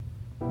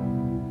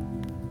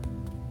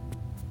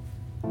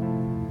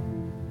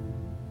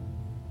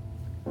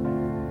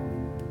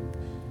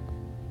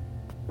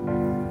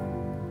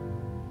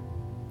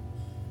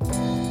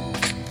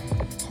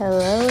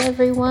Hello,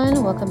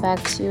 everyone. Welcome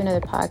back to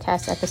another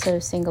podcast episode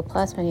of Single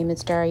Plus. My name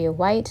is Daria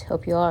White.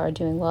 Hope you all are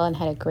doing well and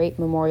had a great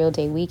Memorial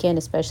Day weekend,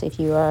 especially if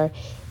you are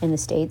in the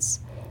States.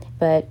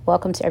 But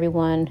welcome to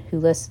everyone who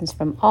listens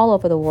from all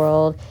over the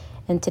world.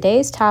 And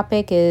today's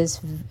topic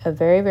is a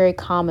very, very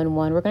common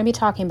one. We're going to be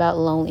talking about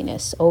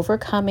loneliness,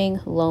 overcoming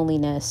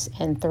loneliness,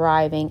 and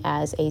thriving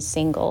as a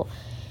single.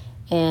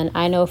 And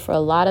I know for a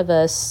lot of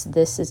us,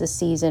 this is a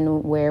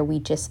season where we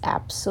just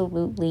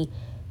absolutely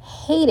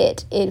hate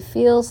it. It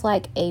feels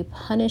like a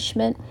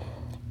punishment,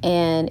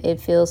 and it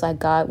feels like,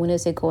 God, when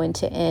is it going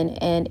to end?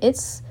 And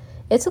it's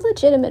a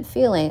legitimate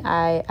feeling.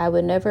 I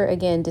would never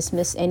again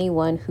dismiss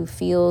anyone who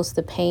feels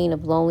the pain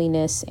of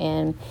loneliness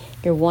and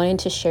you're wanting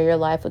to share your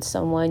life with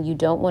someone. You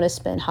don't want to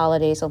spend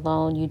holidays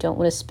alone. You don't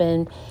want to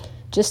spend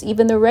just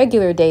even the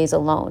regular days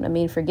alone. I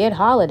mean, forget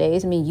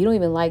holidays. I mean, you don't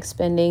even like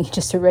spending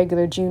just a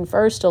regular June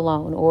 1st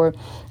alone, or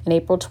an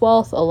April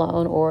 12th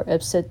alone, or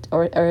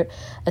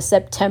a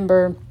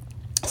September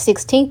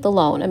 16th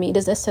alone. I mean, it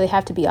doesn't necessarily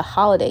have to be a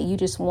holiday. You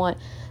just want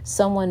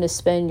someone to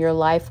spend your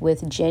life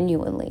with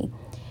genuinely.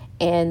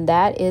 And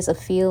that is a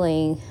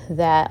feeling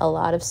that a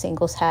lot of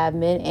singles have,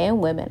 men and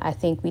women. I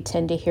think we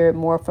tend to hear it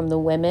more from the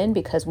women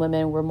because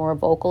women were more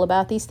vocal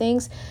about these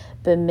things.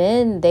 But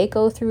men, they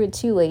go through it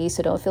too, ladies.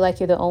 So don't feel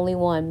like you're the only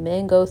one.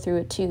 Men go through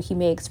it too. He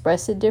may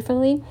express it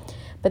differently,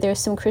 but there's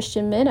some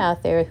Christian men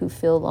out there who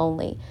feel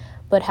lonely.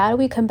 But how do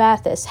we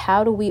combat this?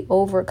 How do we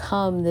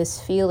overcome this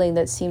feeling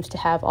that seems to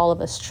have all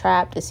of us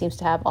trapped? It seems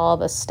to have all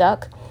of us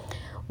stuck.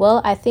 Well,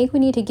 I think we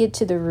need to get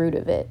to the root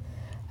of it.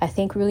 I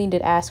think we really need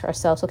to ask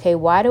ourselves, okay,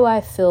 why do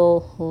I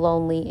feel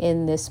lonely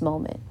in this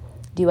moment?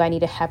 Do I need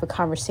to have a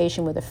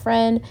conversation with a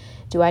friend?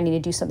 Do I need to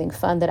do something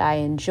fun that I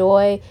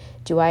enjoy?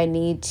 Do I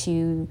need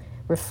to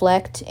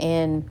reflect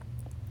and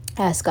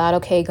ask God,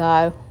 okay,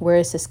 God, where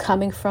is this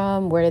coming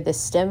from? Where did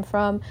this stem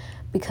from?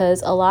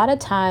 Because a lot of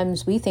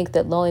times we think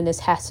that loneliness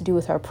has to do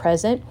with our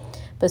present,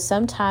 but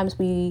sometimes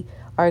we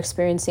are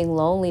experiencing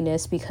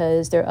loneliness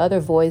because there are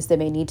other voids that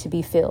may need to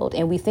be filled.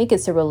 And we think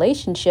it's a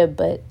relationship,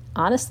 but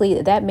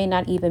honestly, that may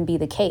not even be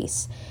the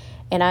case.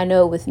 And I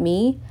know with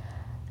me,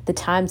 the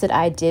times that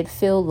I did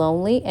feel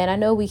lonely, and I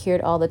know we hear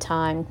it all the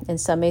time, and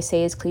some may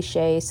say it's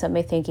cliche, some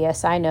may think,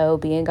 yes, I know,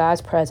 be in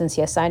God's presence,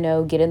 yes, I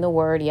know, get in the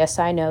Word, yes,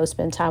 I know,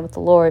 spend time with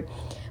the Lord.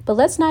 But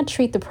let's not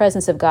treat the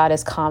presence of God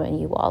as common,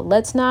 you all.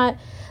 Let's not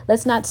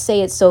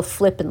say it so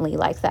flippantly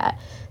like that.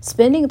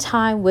 Spending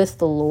time with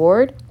the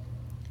Lord,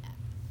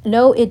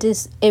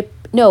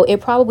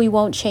 it probably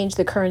won't change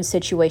the current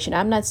situation.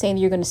 I'm not saying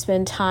that you're going to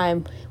spend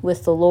time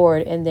with the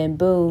Lord and then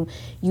boom,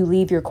 you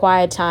leave your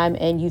quiet time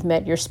and you've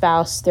met your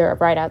spouse. They're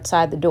right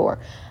outside the door.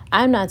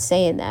 I'm not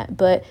saying that,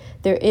 but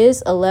there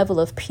is a level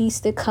of peace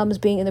that comes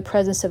being in the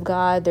presence of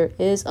God. There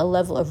is a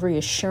level of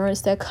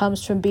reassurance that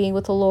comes from being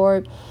with the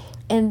Lord.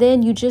 And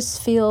then you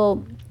just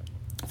feel,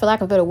 for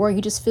lack of a better word,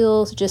 you just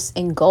feel just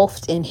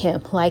engulfed in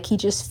him. Like he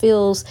just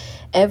feels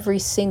every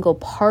single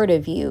part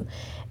of you.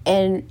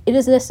 And it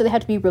doesn't necessarily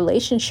have to be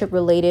relationship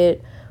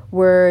related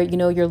where,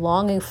 you're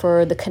longing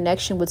for the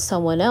connection with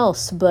someone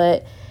else,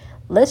 but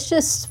let's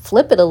just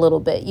flip it a little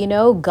bit.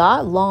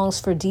 God longs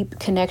for deep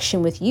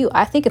connection with you.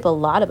 I think of a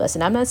lot of us,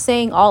 and I'm not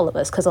saying all of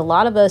us, because a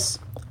lot of us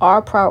are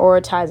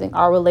prioritizing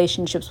our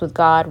relationships with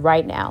God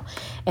right now.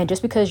 And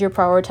just because you're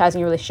prioritizing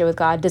your relationship with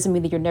God doesn't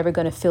mean that you're never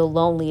going to feel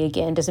lonely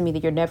again. Doesn't mean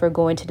that you're never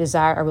going to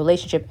desire a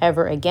relationship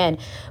ever again.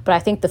 But I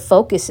think the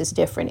focus is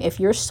different. If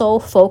your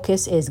sole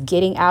focus is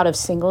getting out of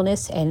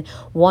singleness and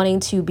wanting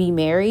to be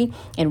married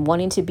and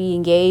wanting to be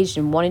engaged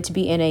and wanting to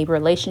be in a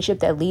relationship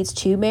that leads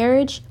to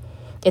marriage,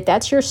 if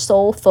that's your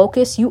sole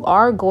focus, you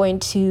are going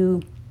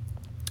to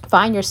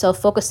find yourself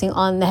focusing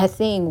on that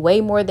thing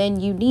way more than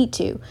you need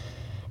to.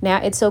 Now,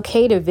 it's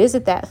okay to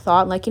visit that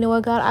thought like, you know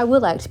what, God, I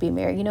would like to be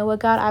married. You know what,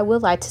 God, I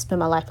would like to spend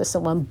my life with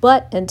someone.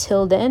 But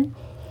until then,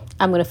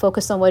 I'm going to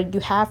focus on what you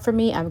have for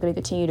me. I'm going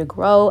to continue to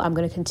grow. I'm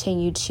going to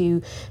continue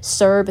to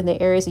serve in the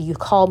areas that you've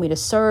called me to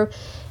serve.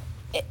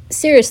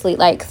 Seriously,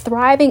 like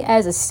thriving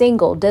as a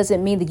single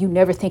doesn't mean that you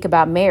never think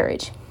about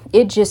marriage.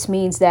 It just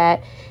means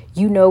that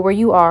you know where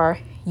you are,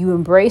 you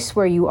embrace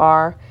where you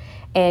are,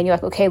 and you're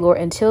like, okay, Lord,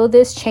 until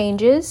this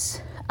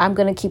changes, I'm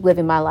going to keep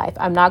living my life.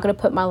 I'm not going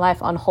to put my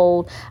life on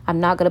hold. I'm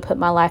not going to put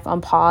my life on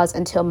pause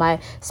until my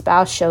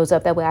spouse shows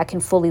up. That way I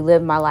can fully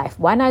live my life.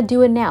 Why not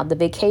do it now? The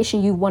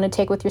vacation you want to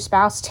take with your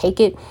spouse,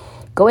 take it.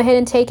 Go ahead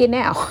and take it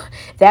now.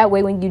 That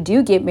way, when you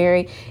do get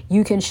married,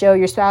 you can show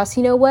your spouse,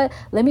 you know what?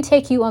 Let me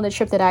take you on the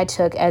trip that I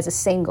took as a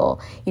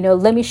single.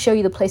 Let me show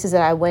you the places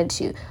that I went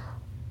to.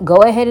 Go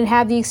ahead and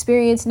have the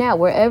experience now.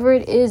 Wherever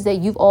it is that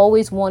you've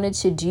always wanted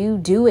to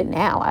do it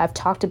now. I've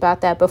talked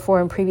about that before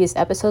in previous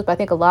episodes, but I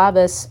think a lot of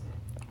us,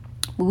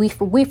 we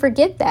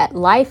forget that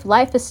life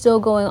is still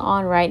going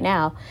on right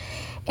now.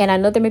 And I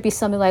know there may be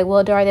something like,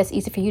 well, Dari, that's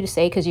easy for you to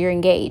say because you're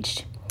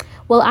engaged.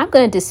 Well, I'm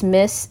going to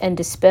dismiss and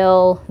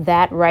dispel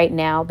that right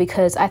now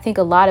because I think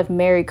a lot of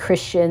married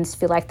Christians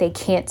feel like they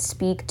can't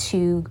speak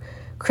to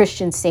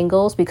Christian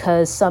singles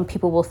because some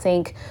people will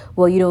think,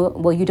 well, you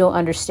don't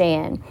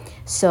understand.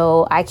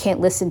 So I can't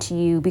listen to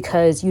you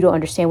because you don't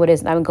understand what it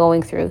is I'm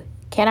going through.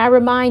 Can I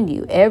remind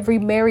you, every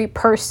married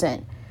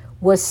person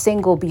was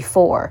single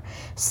before.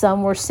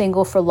 Some were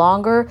single for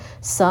longer,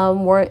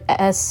 some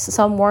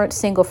weren't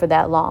single for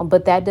that long,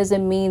 but that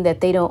doesn't mean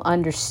that they don't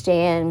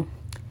understand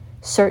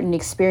certain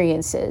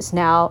experiences.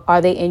 Now,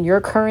 are they in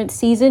your current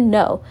season?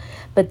 No.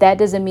 But that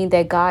doesn't mean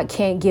that God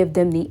can't give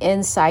them the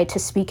insight to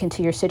speak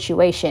into your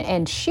situation.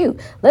 And shoot,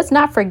 let's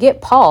not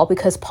forget Paul,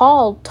 because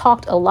Paul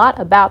talked a lot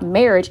about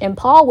marriage and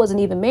Paul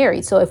wasn't even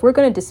married. So if we're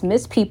going to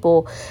dismiss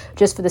people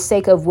just for the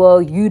sake of,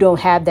 well, you don't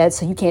have that,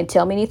 so you can't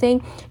tell me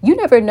anything, you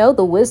never know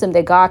the wisdom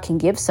that God can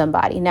give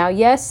somebody. Now,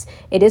 yes,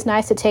 it is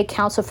nice to take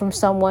counsel from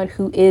someone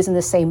who is in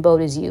the same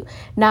boat as you,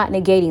 not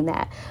negating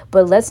that.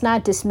 But let's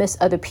not dismiss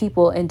other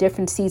people in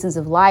different seasons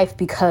of life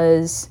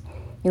because,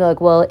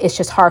 like, well, it's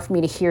just hard for me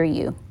to hear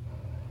you.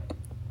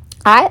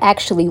 I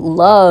actually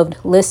loved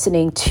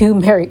listening to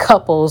married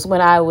couples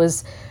when I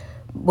was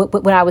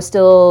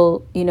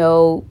still,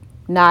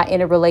 not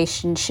in a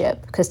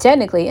relationship, because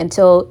technically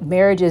until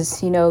marriage is,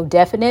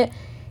 definite,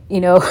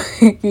 you're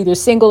either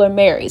single or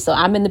married. So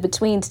I'm in the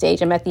between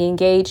stage. I'm at the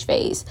engaged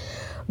phase.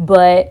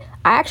 But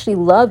I actually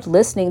loved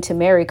listening to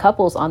married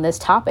couples on this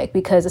topic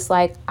because it's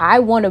like, I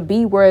want to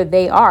be where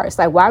they are. It's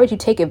like, why would you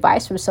take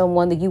advice from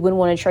someone that you wouldn't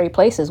want to trade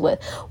places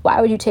with? Why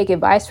would you take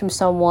advice from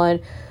someone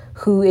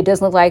who it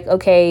doesn't look like,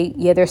 okay,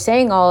 yeah, they're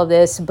saying all of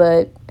this,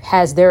 but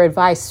has their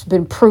advice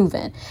been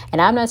proven?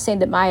 And I'm not saying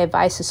that my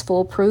advice is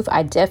foolproof.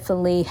 I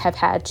definitely have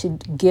had to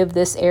give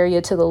this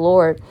area to the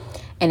Lord,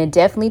 and it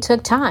definitely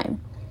took time.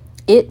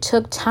 It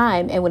took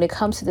time. And when it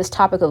comes to this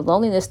topic of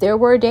loneliness, there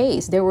were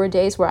days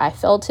where I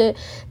felt it.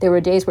 There were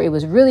days where it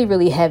was really,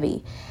 really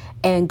heavy.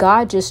 And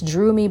God just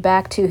drew me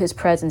back to his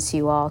presence,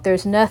 you all.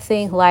 There's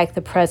nothing like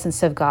the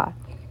presence of God.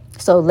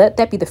 So let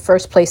that be the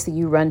first place that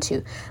you run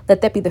to.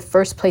 Let that be the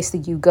first place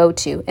that you go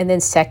to. And then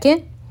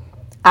second,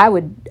 I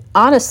would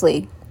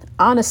honestly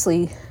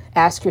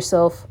ask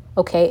yourself,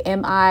 okay,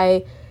 am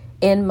I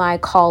in my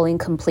calling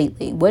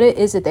completely? What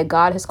is it that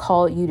God has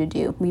called you to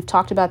do? We've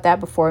talked about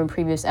that before in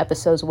previous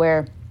episodes,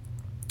 where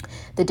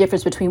the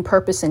difference between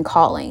purpose and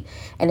calling.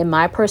 And in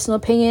my personal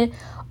opinion,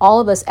 all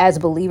of us as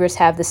believers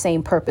have the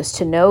same purpose: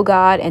 to know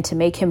God and to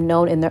make him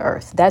known in the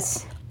earth.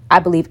 That's, I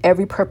believe,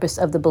 every purpose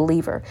of the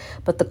believer.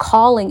 But the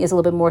calling is a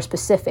little bit more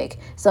specific.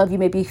 Some of you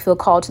maybe feel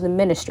called to the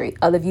ministry.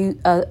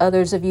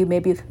 Others of you,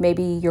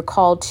 maybe you're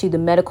called to the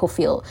medical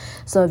field.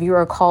 Some of you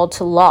are called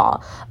to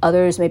law.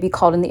 Others may be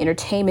called in the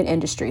entertainment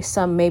industry.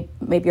 Some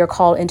maybe are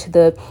called into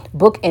the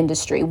book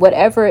industry.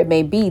 Whatever it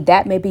may be,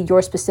 that may be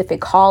your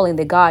specific calling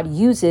that God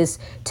uses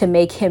to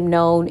make him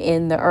known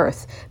in the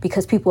earth,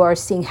 because people are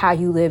seeing how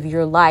you live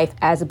your life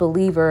as a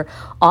believer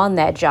on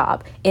that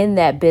job, in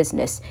that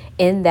business,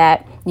 in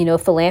that,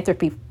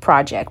 philanthropy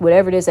project,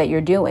 whatever it is that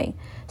you're doing.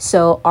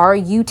 So are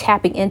you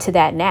tapping into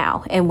that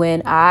now? And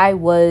when I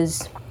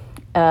was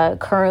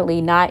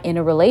currently not in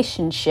a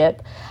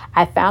relationship,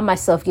 I found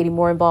myself getting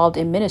more involved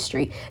in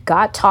ministry.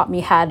 God taught me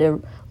how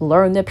to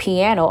learn the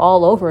piano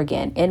all over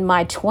again in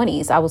my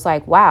 20s. I was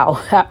like, wow.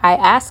 I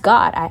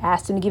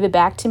asked him to give it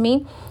back to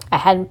me. I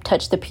hadn't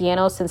touched the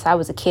piano since I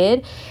was a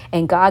kid,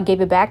 and God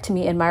gave it back to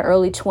me in my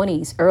early to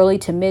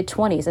mid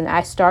 20s. And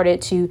I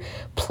started to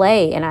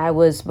play, and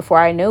before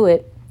I knew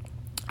it,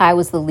 I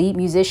was the lead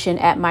musician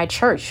at my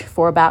church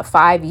for about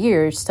 5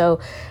 years. So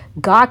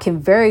God can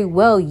very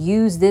well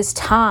use this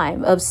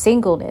time of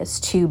singleness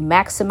to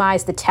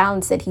maximize the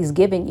talents that he's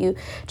given you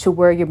to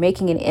where you're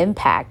making an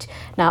impact.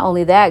 Not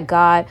only that,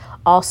 God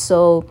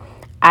also,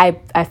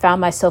 I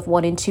found myself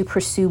wanting to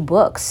pursue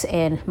books,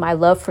 and my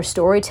love for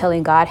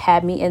storytelling, God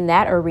had me in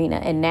that arena.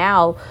 And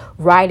now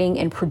writing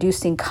and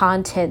producing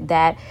content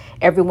that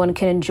everyone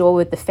can enjoy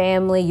with the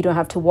family. You don't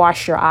have to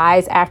wash your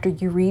eyes after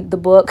you read the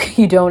book.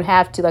 You don't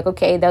have to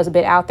okay, that was a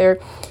bit out there.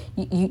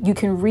 You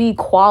can read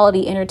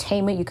quality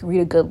entertainment. You can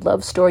read a good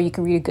love story. You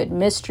can read a good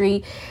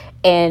mystery.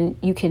 And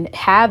you can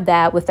have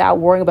that without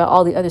worrying about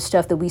all the other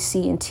stuff that we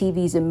see in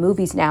TVs and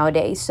movies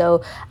nowadays.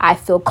 So I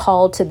feel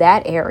called to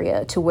that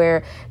area, to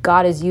where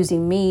God is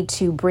using me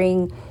to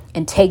bring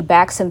and take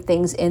back some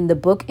things in the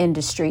book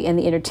industry and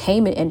the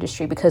entertainment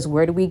industry, because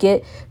where do we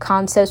get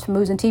concepts for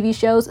movies and TV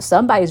shows?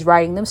 Somebody's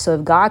writing them. So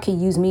if God can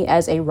use me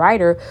as a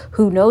writer,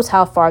 who knows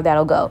how far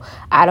that'll go?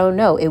 I don't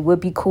know. It would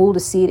be cool to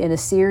see it in a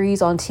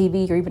series on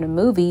TV or even a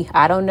movie.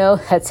 I don't know.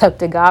 That's up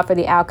to God for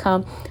the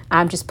outcome.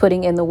 I'm just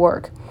putting in the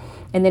work.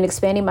 And then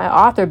expanding my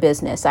author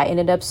business, I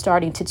ended up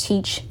starting to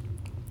teach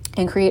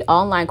and create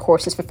online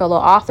courses for fellow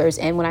authors.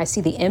 And when I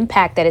see the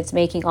impact that it's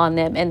making on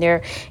them, and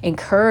they're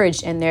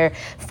encouraged, and they're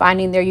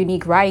finding their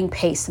unique writing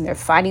pace, and they're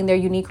finding their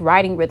unique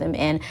writing rhythm,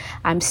 and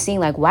I'm seeing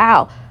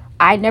wow,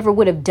 I never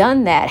would have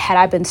done that had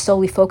I been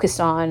solely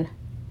focused on,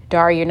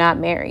 Daria, you're not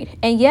married.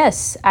 And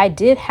yes, I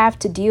did have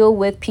to deal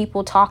with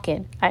people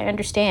talking. I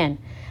understand.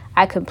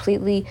 I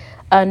completely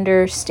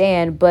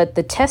understand. But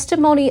the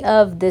testimony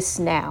of this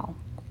now,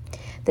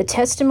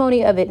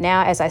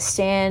 as I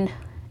stand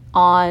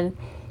on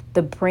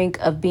the brink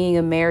of being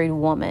a married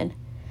woman,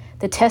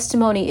 the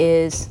testimony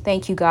is,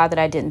 thank you, God, that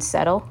I didn't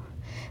settle.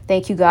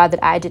 Thank you, God,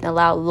 that I didn't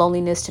allow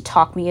loneliness to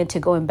talk me into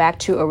going back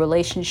to a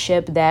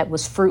relationship that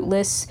was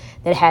fruitless,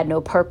 that had no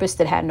purpose,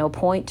 that had no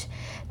point.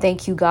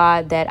 Thank you,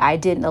 God, that I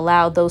didn't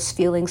allow those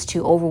feelings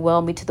to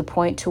overwhelm me to the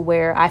point to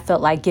where I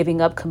felt like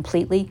giving up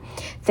completely.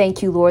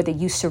 Thank you, Lord, that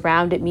you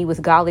surrounded me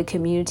with godly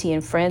community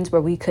and friends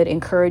where we could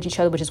encourage each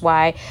other, which is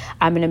why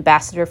I'm an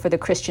ambassador for the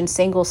Christian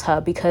Singles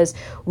Hub, because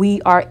we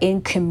are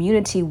in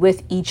community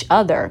with each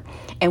other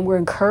and we're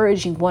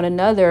encouraging one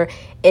another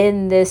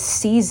in this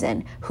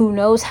season. Who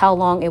knows how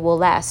long it will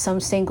last?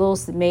 Some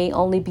singles may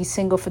only be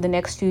single for the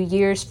next few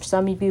years.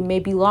 Some of you may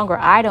be longer.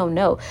 I don't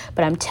know.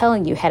 But I'm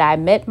telling you, had I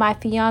met my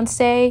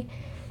fiance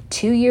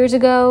 2 years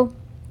ago,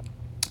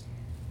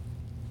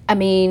 I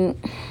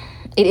mean,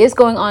 it is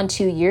going on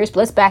 2 years, but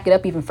let's back it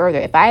up even further.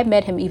 If I had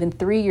met him even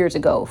 3 years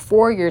ago,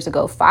 4 years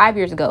ago, 5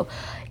 years ago,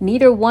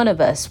 neither one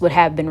of us would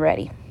have been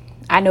ready.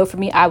 I know for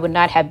me, I would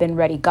not have been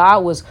ready.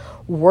 God was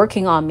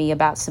working on me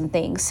about some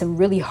things, some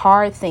really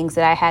hard things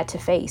that I had to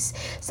face,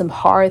 some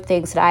hard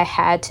things that I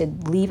had to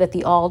leave at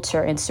the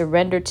altar and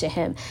surrender to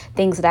him,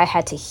 things that I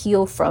had to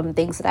heal from,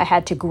 things that I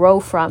had to grow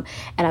from.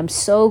 And I'm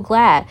so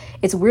glad.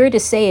 It's weird to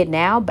say it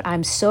now, but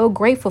I'm so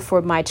grateful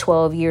for my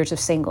 12 years of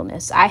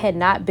singleness. I had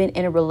not been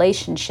in a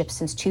relationship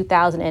since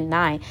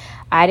 2009.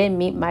 I didn't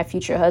meet my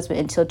future husband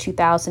until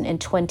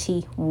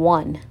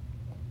 2021.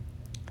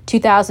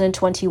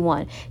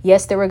 2021.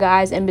 Yes, there were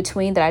guys in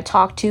between that I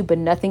talked to, but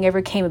nothing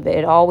ever came of it.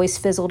 It always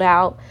fizzled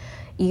out.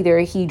 Either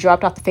he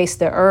dropped off the face of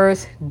the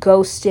earth,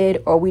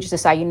 ghosted, or we just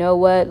decide, you know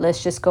what,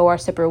 let's just go our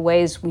separate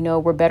ways. We know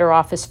we're better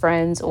off as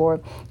friends, or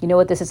you know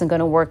what, this isn't going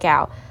to work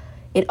out.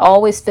 It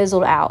always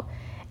fizzled out.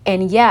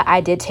 And yeah,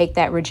 I did take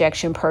that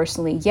rejection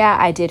personally. Yeah,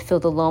 I did feel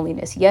the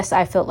loneliness. Yes,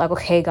 I felt like,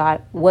 okay,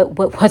 God,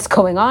 what's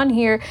going on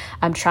here?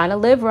 I'm trying to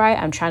live right.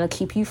 I'm trying to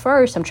keep you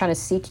first. I'm trying to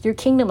seek your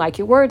kingdom like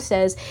your word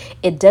says.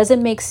 It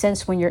doesn't make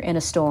sense when you're in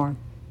a storm.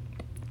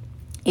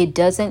 It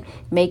doesn't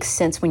make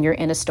sense when you're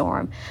in a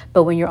storm.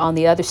 But when you're on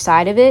the other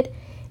side of it,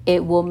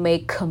 it will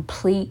make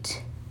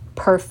complete,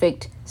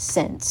 perfect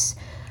sense.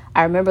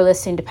 I remember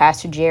listening to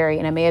Pastor Jerry,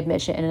 and I may have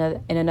mentioned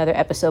it in another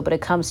episode, but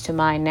it comes to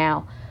mind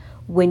now.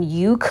 When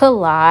you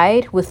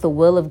collide with the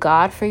will of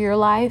God for your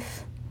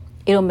life,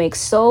 it'll make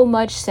so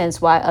much sense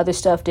why other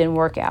stuff didn't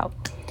work out.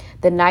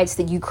 The nights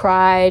that you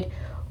cried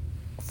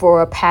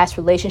for a past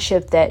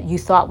relationship that you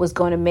thought was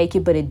going to make it,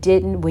 but it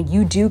didn't. When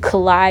you do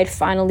collide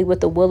finally with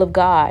the will of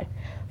God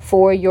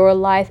for your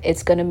life,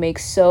 it's going to make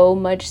so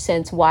much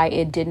sense why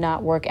it did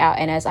not work out.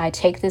 And as I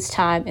take this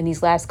time in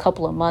these last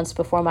couple of months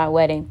before my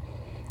wedding,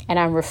 and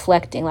I'm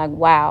reflecting like,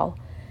 wow,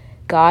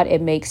 God,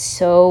 it makes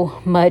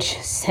so much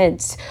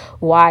sense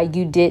why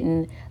you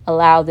didn't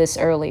allow this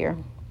earlier.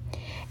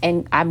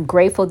 And I'm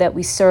grateful that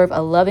we serve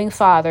a loving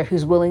Father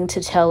who's willing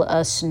to tell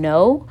us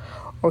no,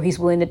 or he's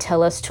willing to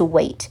tell us to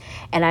wait.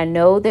 And I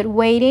know that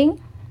waiting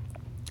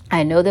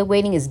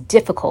is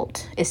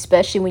difficult,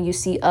 especially when you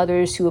see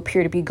others who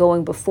appear to be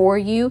going before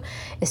you,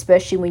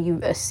 especially when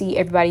you see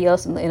everybody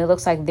else and it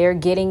looks like they're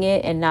getting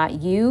it and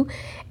not you.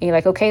 And you're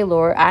like, okay,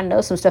 Lord, I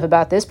know some stuff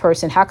about this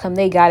person. How come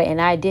they got it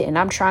and I didn't?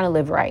 I'm trying to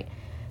live right.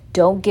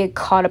 Don't get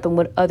caught up in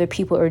what other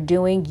people are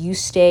doing. You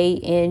stay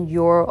in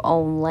your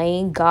own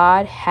lane.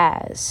 God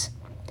has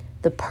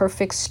the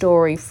perfect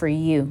story for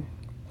you.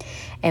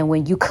 And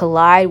when you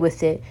collide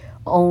with it,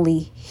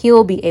 only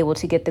he'll be able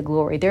to get the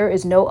glory. There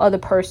is no other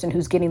person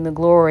who's getting the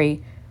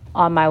glory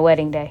on my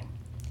wedding day.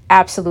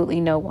 Absolutely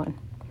no one.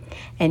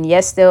 And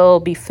yes, there'll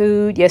be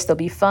food. Yes, there'll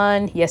be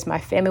fun. Yes, my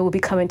family will be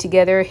coming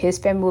together. His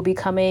family will be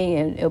coming,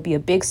 and it'll be a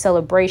big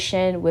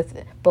celebration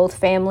with both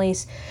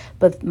families.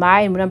 But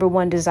my number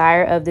one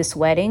desire of this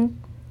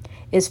wedding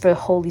is for the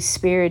Holy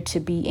Spirit to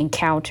be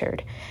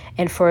encountered.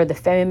 And for the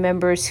family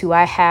members who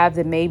I have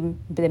that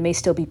may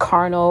still be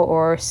carnal,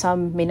 or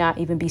some may not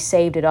even be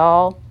saved at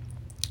all,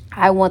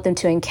 I want them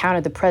to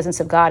encounter the presence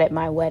of God at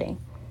my wedding.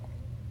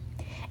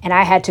 And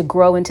I had to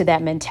grow into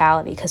that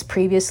mentality, because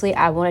previously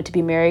I wanted to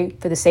be married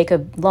for the sake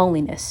of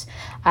loneliness.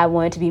 I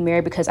wanted to be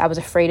married because I was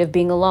afraid of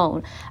being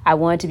alone. I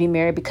wanted to be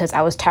married because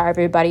I was tired of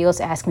everybody else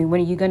asking me,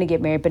 when are you going to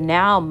get married? But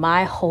now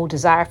my whole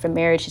desire for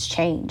marriage has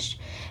changed.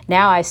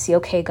 Now I see,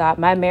 okay, God,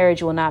 my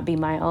marriage will not be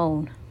my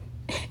own.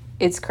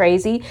 It's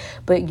crazy,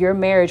 but your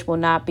marriage will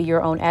not be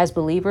your own. As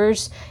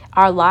believers,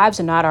 our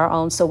lives are not our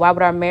own. So why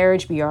would our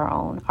marriage be our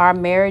own? Our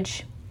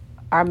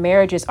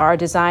marriages are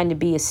designed to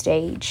be a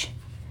stage.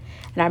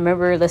 And I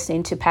remember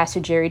listening to Pastor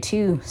Jerry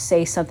too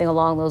say something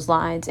along those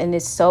lines. And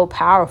it's so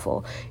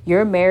powerful.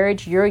 Your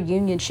marriage, your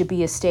union should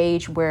be a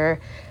stage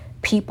where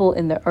people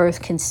in the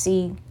earth can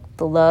see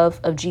the love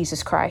of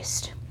Jesus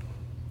Christ.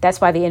 That's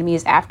why the enemy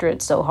is after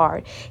it so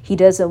hard. He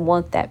doesn't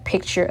want that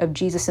picture of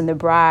Jesus and the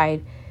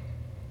bride.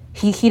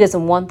 He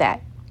doesn't want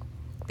that,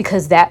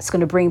 because that's going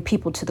to bring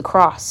people to the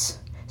cross.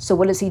 So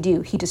what does he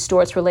do? He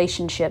distorts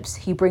relationships.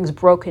 He brings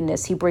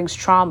brokenness. He brings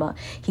trauma.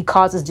 He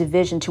causes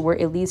division to where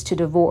it leads to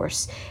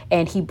divorce.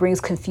 And he brings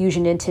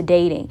confusion into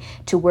dating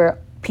to where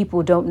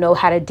people don't know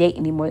how to date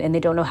anymore, and they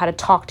don't know how to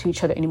talk to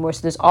each other anymore.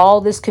 So there's all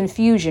this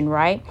confusion,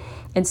 right?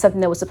 And something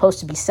that was supposed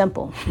to be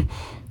simple.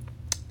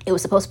 It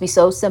was supposed to be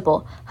so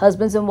simple.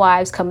 Husbands and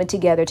wives coming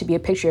together to be a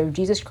picture of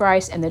Jesus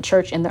Christ and the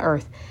church and the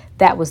earth.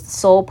 That was the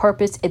sole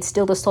purpose. It's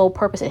still the sole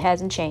purpose. It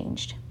hasn't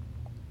changed.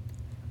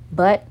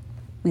 But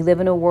we live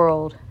in a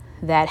world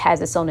that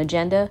has its own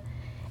agenda,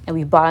 and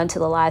we've bought into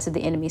the lies of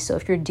the enemy. So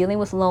if you're dealing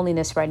with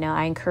loneliness right now,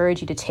 I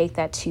encourage you to take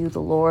that to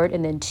the Lord.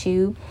 And then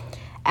 2,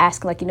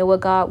 asking, like, you know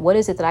what, God, what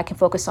is it that I can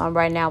focus on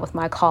right now with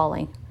my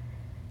calling?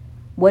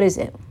 What is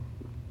it?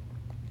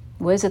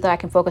 What is it that I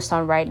can focus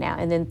on right now?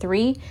 And then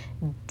 3,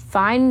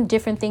 find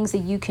different things that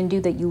you can do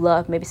that you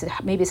love. Maybe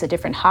it's a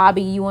different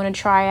hobby you want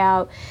to try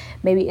out.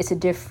 Maybe it's a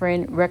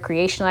different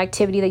recreational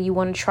activity that you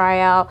want to try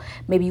out.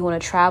 Maybe you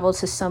want to travel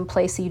to some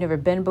place that you've never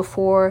been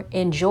before.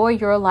 Enjoy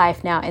your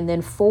life now. And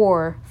then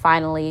 4,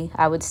 finally,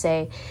 I would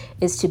say,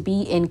 is to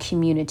be in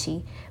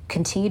community.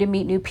 Continue to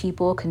meet new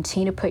people.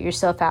 Continue to put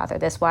yourself out there.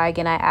 That's why,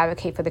 again, I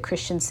advocate for the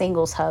Christian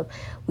Singles Hub.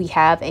 We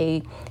have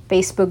a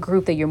Facebook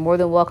group that you're more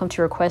than welcome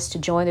to request to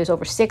join. There's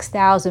over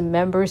 6,000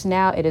 members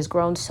now. It has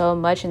grown so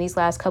much in these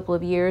last couple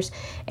of years.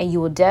 And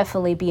you will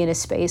definitely be in a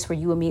space where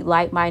you will meet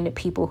like-minded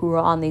people who are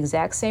on the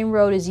exact same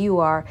road as you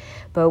are,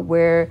 but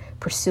we're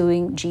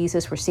pursuing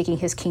Jesus. We're seeking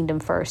his kingdom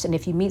first. And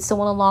if you meet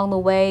someone along the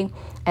way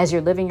as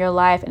you're living your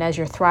life and as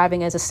you're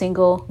thriving as a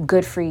single,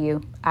 good for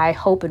you. I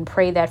hope and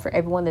pray that for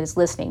everyone that is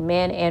listening,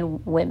 men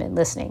and women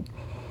listening.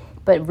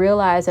 But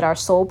realize that our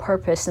sole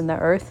purpose in the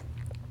earth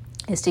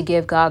is to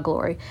give God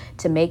glory,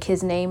 to make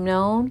his name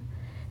known,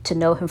 to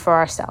know him for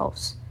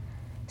ourselves.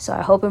 So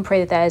I hope and pray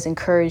that that has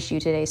encouraged you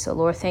today. So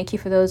Lord, thank you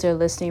for those that are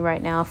listening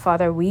right now.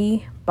 Father,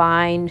 we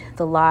bind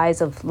the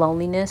lies of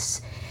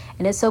loneliness.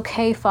 And it's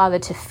okay, Father,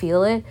 to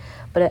feel it,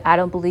 but I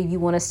don't believe you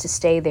want us to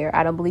stay there.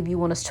 I don't believe you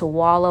want us to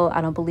wallow.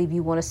 I don't believe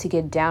you want us to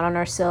get down on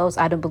ourselves.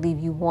 I don't believe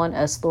you want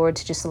us, Lord,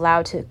 to just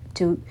allow to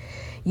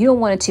you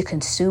don't want it to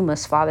consume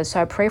us, Father. So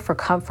I pray for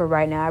comfort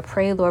right now. I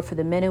pray, Lord, for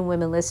the men and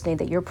women listening,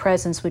 that your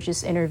presence would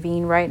just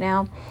intervene right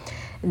now,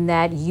 and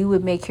that you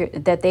would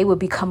that they would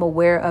become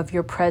aware of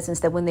your presence,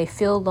 that when they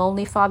feel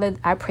lonely, Father,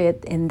 I pray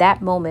that in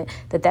that moment,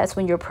 that's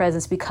when your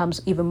presence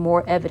becomes even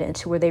more evident,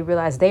 to where they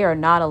realize they are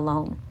not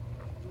alone.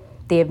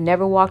 They have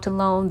never walked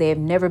alone. They have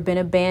never been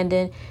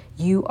abandoned.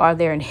 You are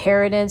their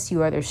inheritance.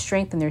 You are their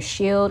strength and their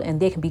shield,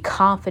 and they can be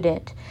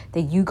confident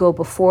that you go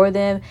before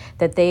them,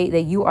 that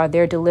you are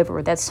their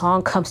deliverer. That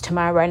song comes to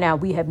mind right now.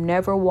 We have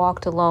never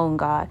walked alone,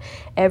 God.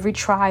 Every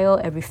trial,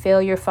 every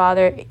failure,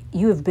 Father,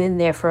 you have been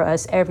there for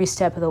us every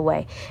step of the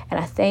way. And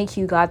I thank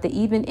you, God, that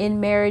even in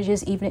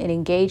marriages, even in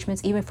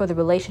engagements, even for the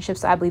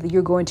relationships I believe that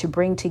you're going to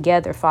bring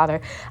together, Father,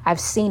 I've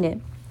seen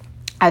it.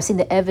 I've seen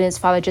the evidence,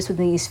 Father, just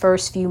within these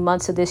first few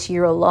months of this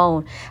year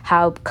alone,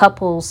 how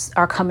couples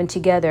are coming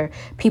together,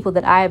 people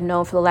that I have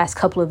known for the last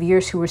couple of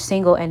years who were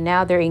single, and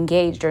now they're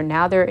engaged, or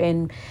now they're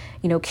in,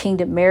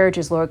 kingdom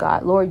marriages, Lord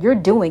God. Lord, you're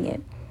doing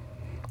it.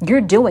 You're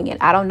doing it.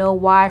 I don't know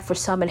why for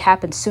some it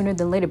happens sooner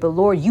than later, but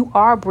Lord, you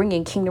are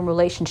bringing kingdom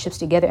relationships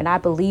together. And I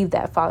believe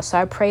that, Father. So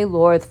I pray,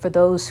 Lord, for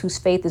those whose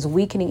faith is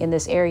weakening in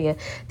this area,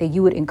 that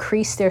you would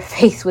increase their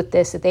faith with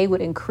this, that they would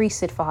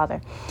increase it,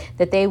 Father,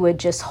 that they would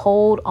just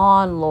hold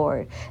on,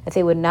 Lord, that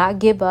they would not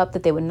give up,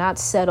 that they would not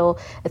settle,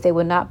 that they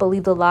would not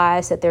believe the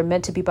lies that they're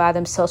meant to be by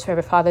themselves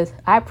forever. Father,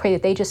 I pray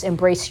that they just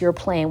embrace your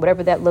plan,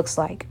 whatever that looks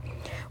like.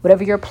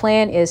 Whatever your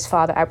plan is,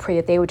 Father, I pray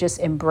that they would just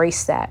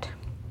embrace that.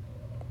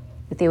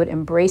 That they would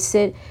embrace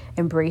it,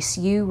 embrace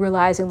you,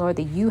 realizing, Lord,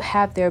 that you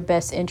have their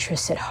best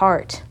interests at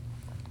heart.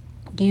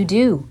 You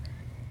do.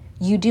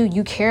 You do.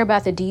 You care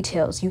about the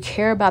details. You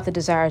care about the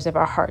desires of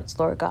our hearts,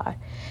 Lord God.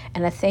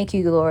 And I thank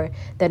you, Lord,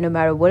 that no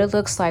matter what it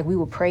looks like, we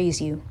will praise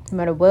you. No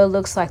matter what it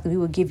looks like, that we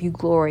will give you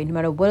glory. No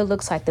matter what it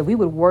looks like, that we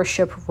would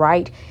worship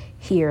right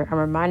here. I'm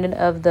reminded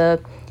of the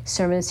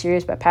sermon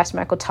series by Pastor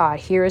Michael Todd,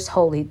 Here is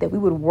Holy, that we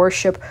would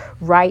worship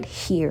right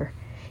here.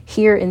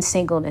 Here in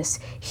singleness,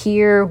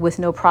 here with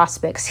no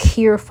prospects,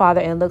 here,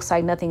 Father, and it looks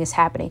like nothing is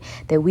happening,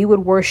 that we would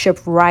worship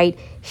right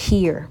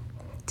here,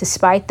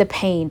 despite the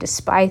pain,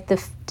 despite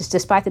the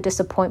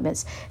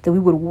disappointments, that we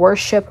would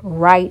worship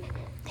right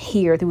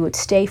here, that we would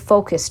stay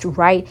focused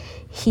right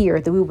here,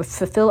 that we would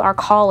fulfill our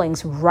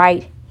callings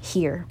right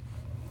here.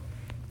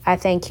 I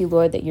thank you,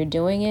 Lord, that you're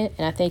doing it,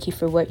 and I thank you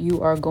for what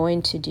you are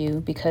going to do,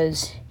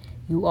 because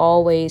you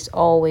always,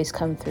 always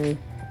come through.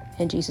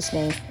 In Jesus'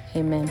 name,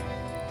 amen.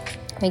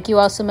 Thank you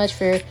all so much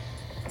for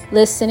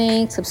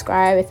listening.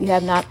 Subscribe if you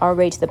have not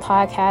already to the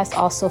podcast.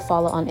 Also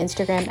follow on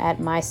Instagram at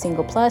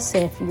MySinglePlus.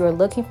 And if you are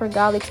looking for a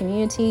godly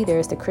community,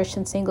 there's the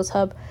Christian Singles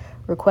Hub.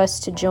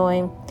 Request to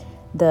join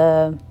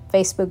the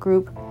Facebook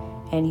group,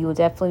 and you will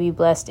definitely be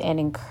blessed and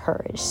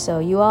encouraged. So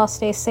you all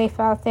stay safe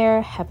out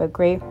there. Have a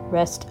great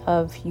rest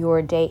of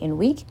your day and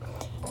week.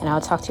 And I'll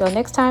talk to you all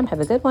next time. Have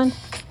a good one.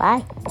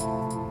 Bye.